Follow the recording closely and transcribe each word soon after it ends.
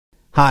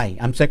Hi,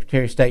 I'm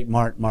Secretary of State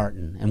Mark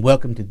Martin, and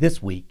welcome to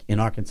This Week in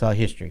Arkansas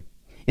History.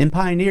 In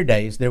pioneer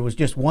days, there was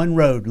just one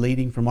road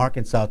leading from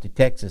Arkansas to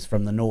Texas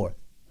from the north.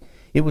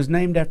 It was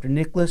named after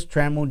Nicholas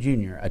Trammell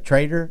Jr., a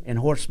trader and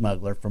horse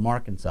smuggler from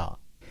Arkansas.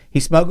 He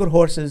smuggled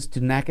horses to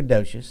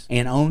Nacodoches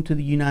and on to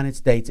the United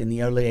States in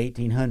the early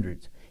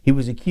 1800s. He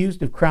was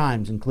accused of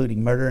crimes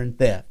including murder and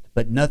theft,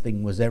 but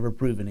nothing was ever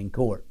proven in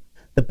court.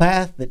 The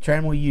path that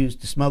Trammell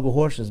used to smuggle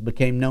horses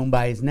became known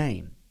by his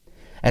name.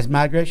 As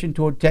migration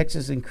toward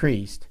Texas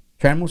increased,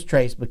 Trammell's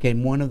Trace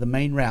became one of the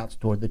main routes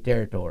toward the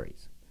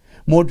territories.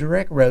 More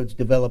direct roads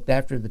developed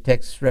after the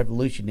Texas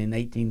Revolution in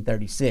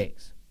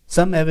 1836.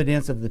 Some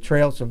evidence of the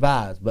trail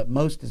survives, but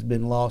most has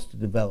been lost to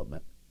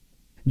development.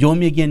 Join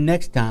me again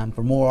next time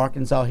for more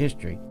Arkansas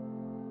history